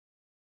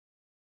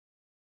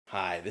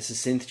Hi, this is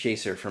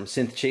Synthchaser from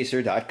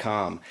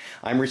synthchaser.com.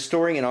 I'm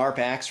restoring an ARP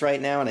Axxe right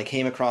now, and I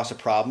came across a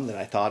problem that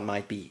I thought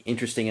might be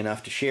interesting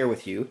enough to share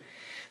with you.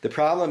 The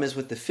problem is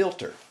with the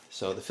filter.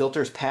 So the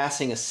filter is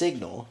passing a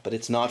signal, but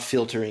it's not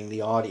filtering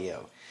the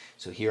audio.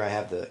 So here I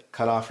have the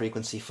cutoff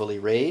frequency fully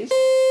raised.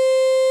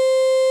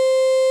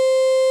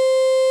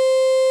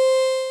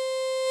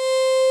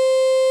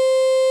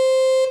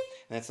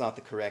 That's not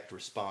the correct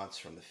response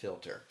from the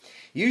filter.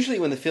 Usually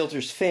when the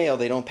filters fail,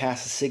 they don't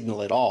pass a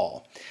signal at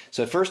all.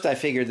 So at first I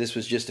figured this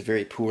was just a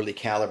very poorly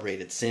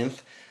calibrated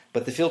synth,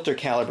 but the filter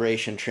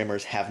calibration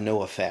trimmers have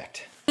no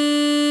effect.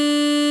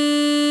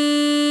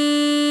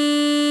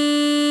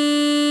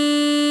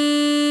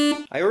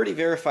 I already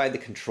verified the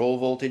control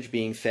voltage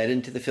being fed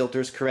into the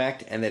filter is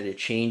correct and that it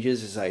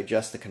changes as I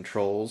adjust the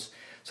controls.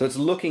 So it's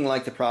looking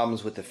like the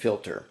problem's with the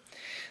filter.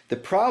 The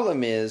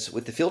problem is,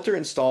 with the filter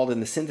installed in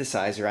the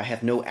synthesizer, I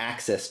have no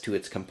access to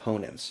its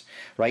components.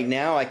 Right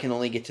now I can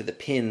only get to the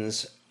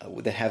pins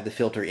that have the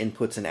filter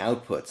inputs and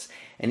outputs.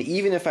 And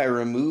even if I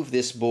remove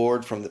this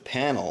board from the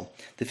panel,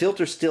 the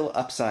filter's still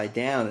upside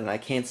down and I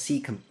can't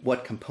see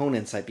what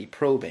components I'd be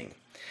probing.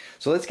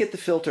 So let's get the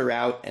filter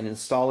out and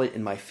install it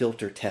in my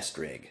filter test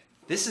rig.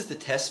 This is the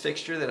test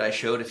fixture that I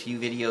showed a few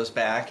videos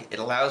back. It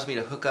allows me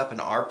to hook up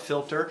an ARP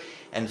filter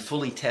and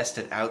fully test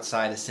it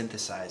outside a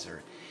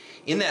synthesizer.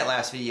 In that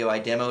last video I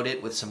demoed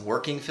it with some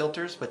working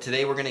filters, but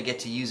today we're going to get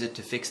to use it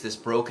to fix this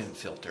broken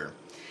filter.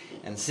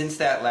 And since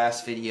that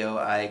last video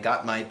I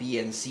got my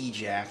BNC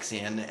jacks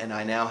in, and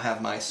I now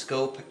have my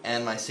scope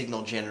and my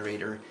signal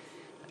generator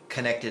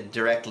connected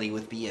directly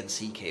with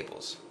BNC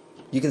cables.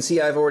 You can see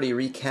I've already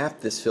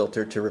recapped this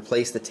filter to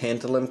replace the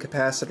tantalum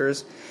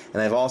capacitors,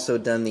 and I've also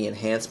done the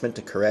enhancement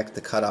to correct the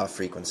cutoff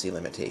frequency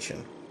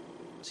limitation.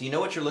 So you know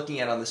what you're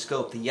looking at on the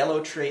scope. The yellow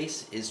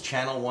trace is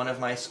channel 1 of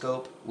my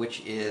scope,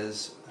 which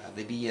is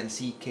the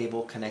BNC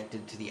cable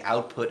connected to the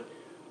output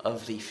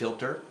of the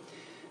filter.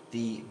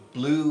 The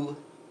blue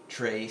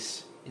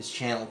trace is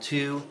channel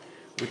 2,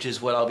 which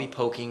is what I'll be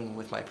poking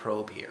with my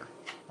probe here.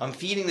 I'm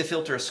feeding the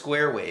filter a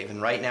square wave, and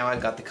right now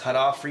I've got the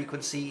cutoff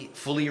frequency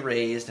fully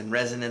raised and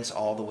resonance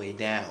all the way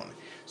down.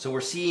 So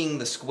we're seeing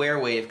the square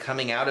wave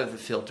coming out of the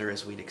filter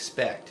as we'd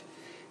expect.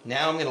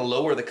 Now I'm going to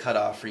lower the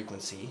cutoff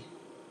frequency,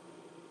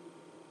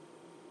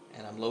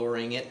 and I'm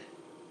lowering it,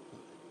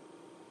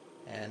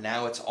 and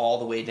now it's all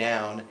the way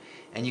down,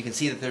 and you can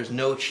see that there's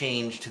no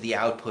change to the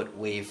output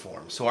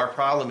waveform. So our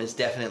problem is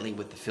definitely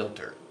with the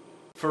filter.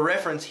 For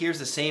reference, here's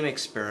the same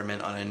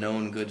experiment on a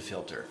known good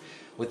filter.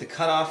 With the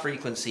cutoff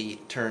frequency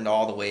turned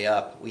all the way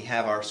up, we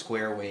have our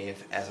square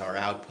wave as our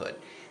output.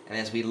 And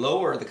as we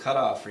lower the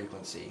cutoff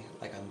frequency,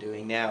 like I'm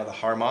doing now, the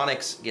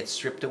harmonics get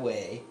stripped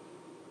away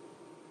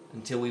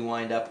until we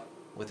wind up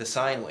with a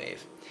sine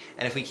wave.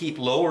 And if we keep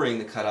lowering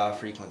the cutoff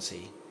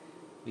frequency,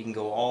 we can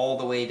go all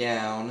the way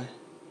down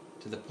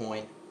to the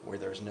point where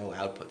there's no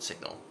output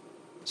signal.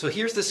 So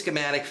here's the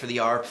schematic for the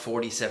ARP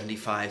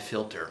 4075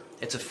 filter.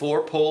 It's a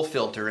 4-pole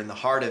filter, and the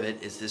heart of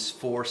it is this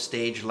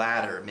 4-stage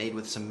ladder made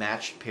with some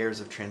matched pairs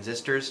of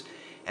transistors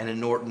and a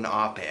Norton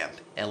op-amp,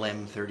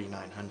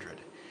 LM3900.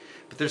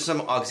 But there's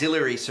some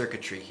auxiliary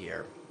circuitry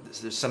here.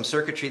 There's some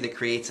circuitry that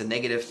creates a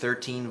negative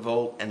 13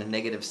 volt and a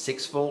negative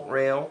 6 volt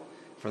rail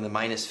from the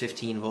minus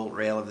 15 volt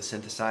rail of the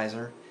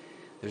synthesizer.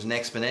 There's an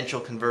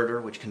exponential converter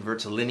which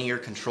converts a linear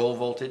control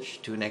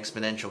voltage to an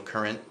exponential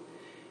current,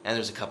 and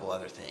there's a couple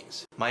other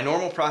things. My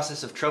normal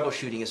process of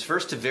troubleshooting is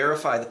first to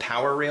verify the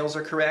power rails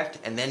are correct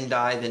and then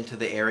dive into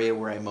the area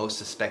where I most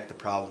suspect the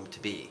problem to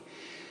be.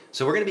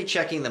 So we're going to be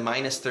checking the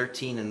minus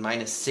 13 and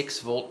minus 6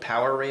 volt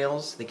power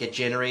rails that get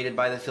generated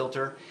by the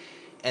filter,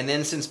 and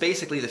then since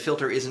basically the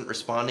filter isn't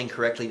responding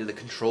correctly to the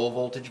control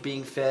voltage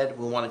being fed,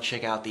 we'll want to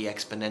check out the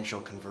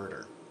exponential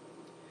converter.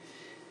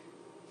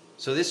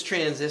 So this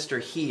transistor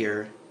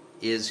here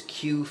is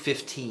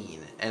Q15,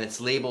 and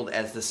it's labeled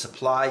as the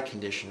supply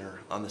conditioner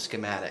on the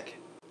schematic.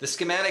 The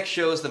schematic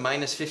shows the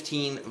minus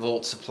 15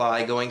 volt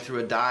supply going through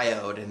a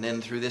diode and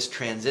then through this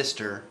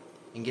transistor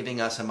and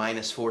giving us a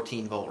minus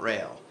 14 volt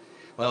rail.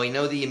 Well, we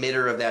know the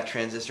emitter of that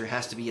transistor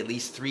has to be at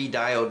least 3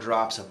 diode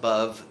drops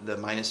above the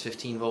minus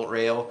 15 volt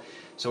rail,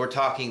 so we're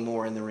talking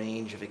more in the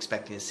range of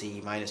expecting to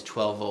see minus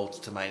 12 volts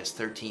to minus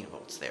 13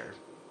 volts there.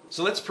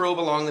 So let's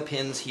probe along the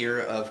pins here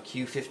of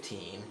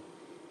Q15.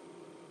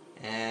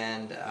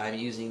 And I'm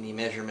using the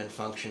measurement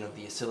function of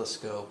the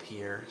oscilloscope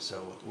here,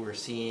 so we're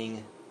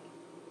seeing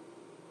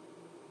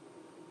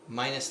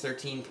minus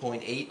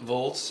 13.8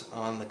 volts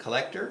on the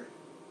collector,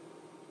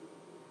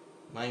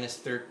 minus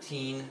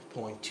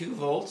 13.2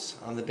 volts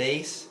on the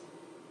base,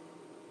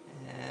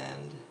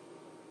 and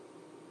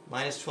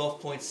minus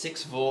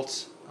 12.6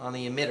 volts on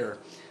the emitter.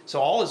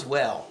 So all is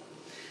well.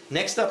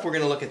 Next up we're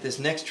going to look at this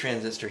next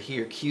transistor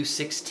here,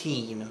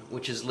 Q16,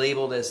 which is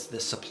labeled as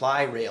the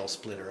supply rail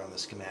splitter on the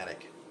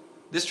schematic.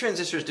 This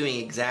transistor is doing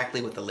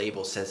exactly what the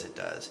label says it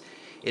does.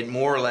 It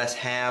more or less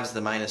halves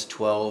the minus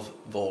 12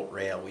 volt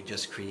rail we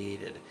just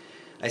created.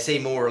 I say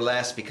more or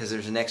less because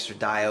there's an extra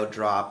diode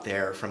drop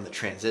there from the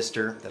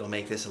transistor that'll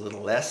make this a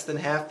little less than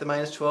half the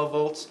minus 12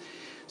 volts.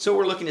 So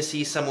we're looking to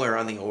see somewhere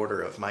on the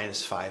order of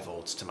minus 5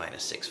 volts to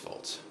minus 6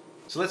 volts.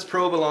 So let's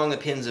probe along the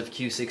pins of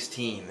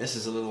Q16. This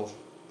is a little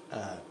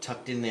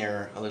tucked in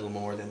there a little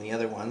more than the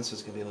other one, so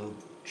it's going to be a little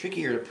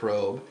trickier to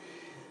probe.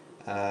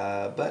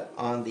 But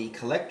on the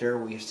collector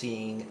we're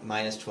seeing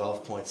minus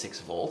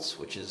 12.6 volts,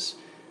 which is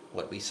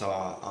what we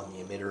saw on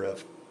the emitter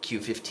of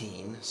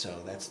Q15,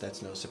 so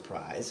that's no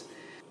surprise.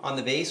 On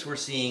the base we're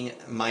seeing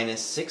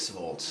minus 6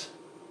 volts,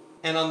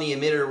 and on the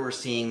emitter we're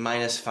seeing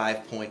minus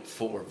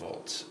 5.4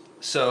 volts.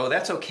 So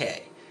that's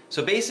okay.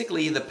 So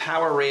basically the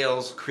power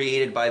rails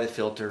created by the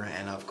filter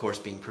and of course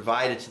being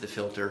provided to the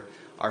filter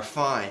are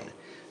fine.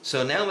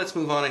 So now let's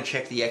move on and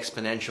check the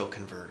exponential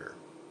converter.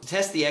 To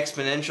test the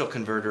exponential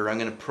converter, I'm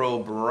going to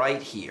probe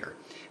right here,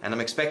 and I'm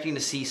expecting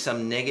to see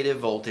some negative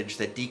voltage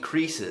that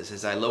decreases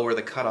as I lower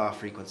the cutoff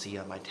frequency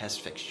on my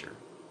test fixture.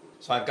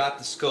 So I've got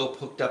the scope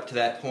hooked up to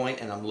that point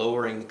and I'm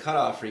lowering the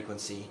cutoff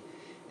frequency,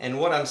 and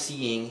what I'm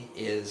seeing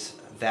is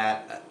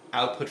that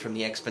output from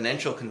the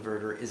exponential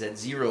converter is at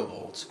 0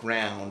 volts,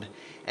 ground,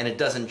 and it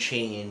doesn't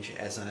change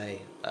as I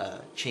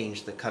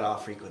change the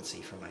cutoff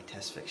frequency for my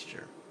test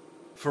fixture.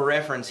 For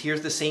reference,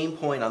 here's the same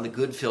point on the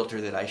good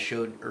filter that I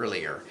showed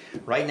earlier.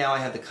 Right now I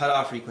have the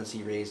cutoff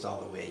frequency raised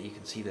all the way. You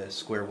can see the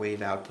square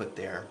wave output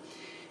there.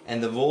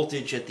 And the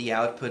voltage at the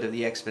output of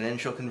the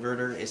exponential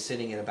converter is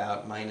sitting at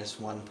about minus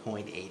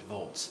 1.8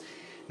 volts.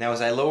 Now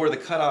as I lower the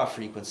cutoff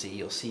frequency,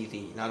 you'll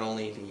see not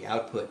only the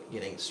output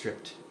getting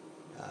stripped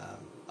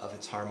of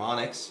its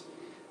harmonics,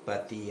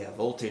 but the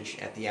voltage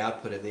at the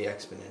output of the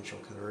exponential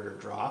converter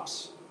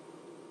drops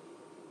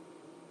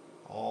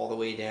all the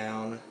way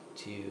down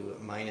to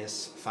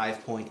minus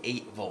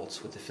 5.8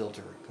 volts with the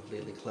filter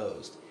completely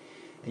closed.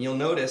 And you'll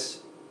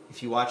notice,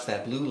 if you watch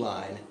that blue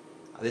line,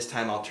 this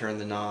time I'll turn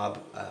the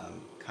knob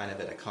kind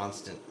of at a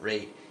constant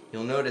rate,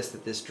 you'll notice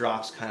that this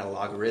drops kind of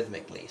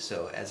logarithmically.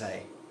 So as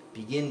I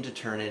begin to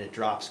turn it, it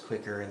drops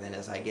quicker, and then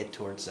as I get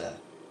towards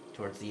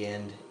the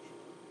end,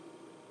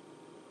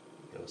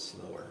 it goes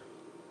slower.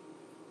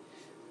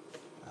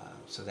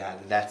 So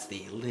that's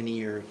the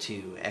linear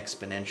to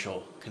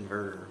exponential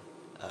converter,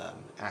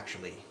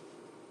 actually,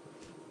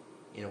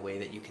 in a way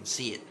that you can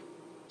see it.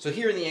 So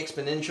here in the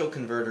exponential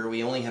converter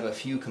we only have a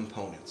few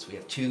components. We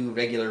have 2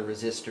 regular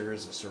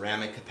resistors, a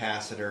ceramic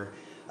capacitor,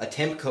 a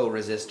Tempco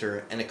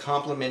resistor, and a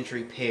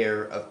complementary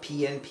pair of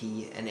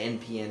PNP and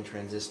NPN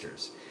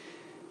transistors.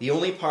 The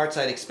only parts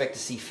I'd expect to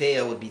see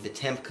fail would be the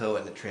Tempco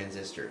and the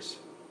transistors.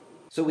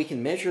 So we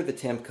can measure the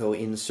Tempco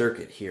in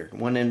circuit here.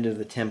 One end of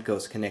the Tempco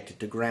is connected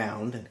to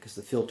ground, because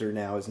the filter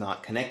now is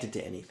not connected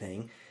to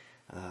anything.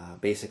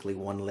 Basically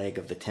one leg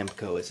of the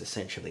Tempco is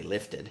essentially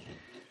lifted.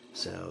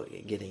 So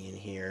getting in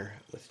here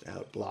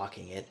without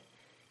blocking it.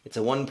 It's a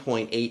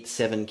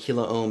 1.87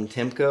 kilo ohm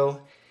Tempco,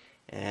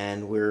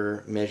 and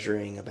we're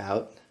measuring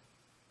about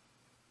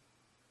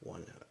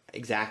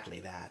exactly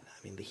that.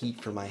 I mean, the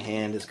heat from my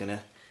hand is going to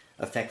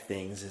affect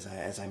things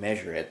as I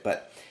measure it,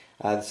 but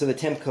so the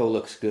Tempco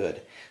looks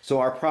good. So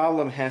our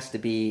problem has to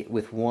be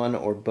with one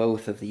or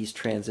both of these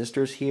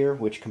transistors here,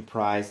 which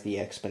comprise the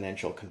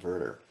exponential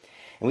converter.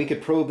 And we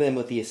could probe them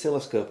with the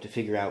oscilloscope to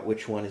figure out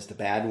which one is the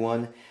bad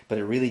one, but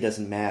it really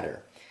doesn't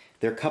matter.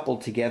 They're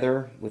coupled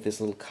together with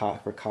this little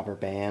copper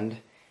band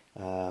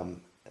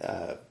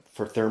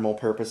for thermal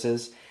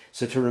purposes.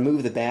 So to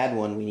remove the bad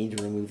one, we need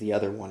to remove the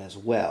other one as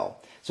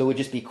well. So it would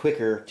just be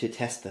quicker to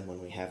test them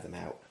when we have them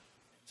out.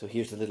 So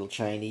here's the little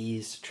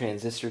Chinese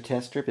transistor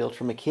tester built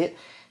from a kit,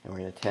 and we're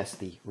going to test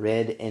the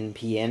red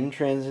NPN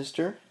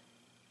transistor.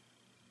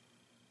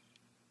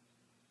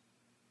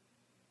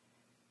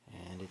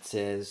 And it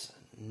says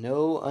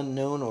no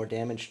unknown or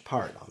damaged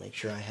part. I'll make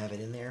sure I have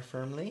it in there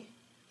firmly.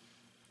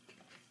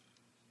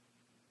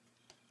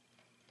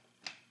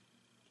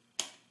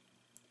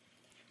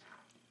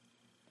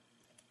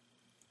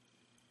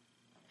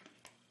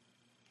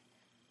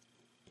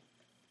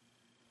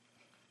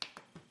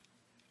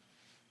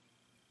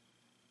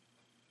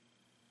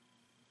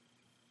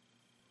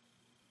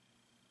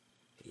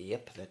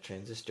 Yep, that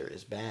transistor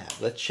is bad.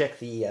 Let's check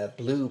the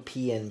blue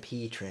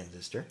PNP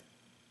transistor.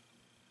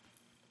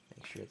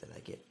 Make sure that I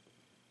get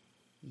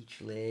each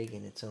leg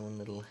in its own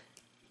little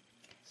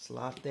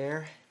slot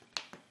there.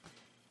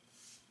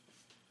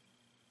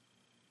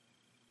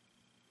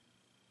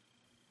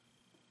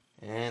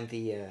 And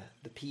the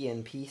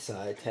PNP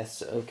side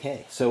tests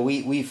okay. So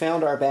we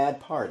found our bad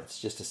part. It's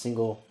just a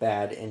single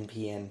bad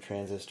NPN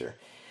transistor.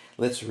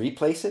 Let's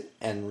replace it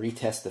and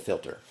retest the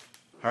filter.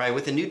 Alright,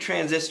 with the new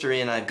transistor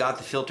in, I've got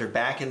the filter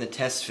back in the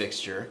test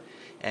fixture,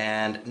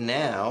 and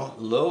now,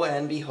 lo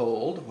and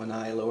behold, when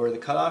I lower the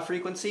cutoff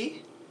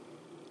frequency,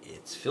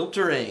 it's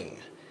filtering.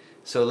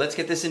 So let's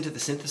get this into the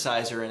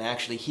synthesizer and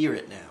actually hear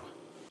it now.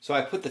 So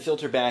I put the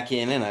filter back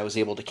in and I was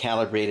able to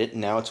calibrate it,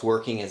 and now it's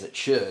working as it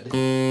should.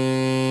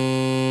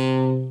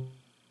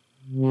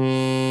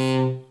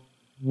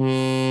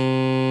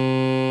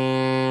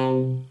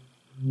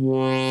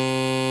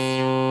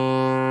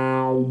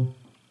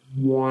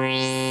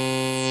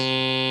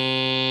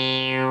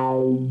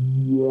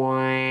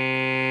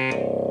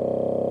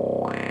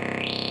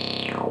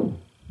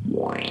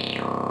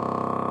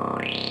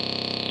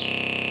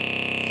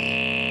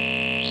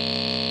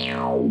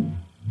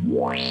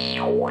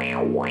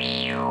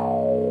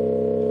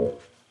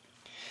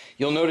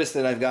 You'll notice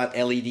that I've got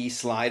LED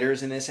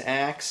sliders in this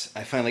Axxe.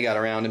 I finally got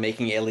around to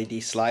making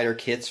LED slider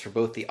kits for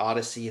both the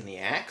Odyssey and the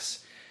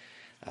Axxe,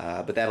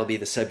 but that'll be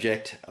the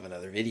subject of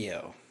another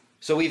video.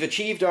 So we've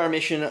achieved our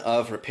mission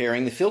of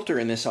repairing the filter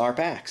in this ARP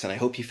Axxe, and I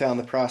hope you found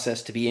the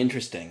process to be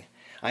interesting.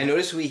 I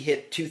noticed we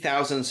hit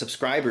 2,000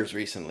 subscribers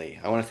recently.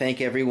 I want to thank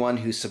everyone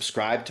who's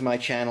subscribed to my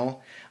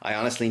channel. I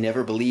honestly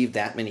never believed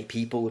that many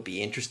people would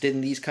be interested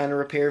in these kind of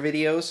repair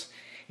videos.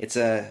 It's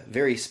a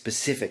very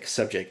specific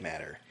subject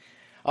matter.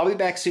 I'll be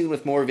back soon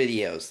with more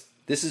videos.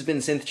 This has been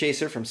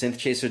Synthchaser from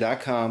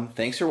synthchaser.com.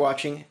 Thanks for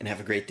watching and have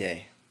a great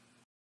day.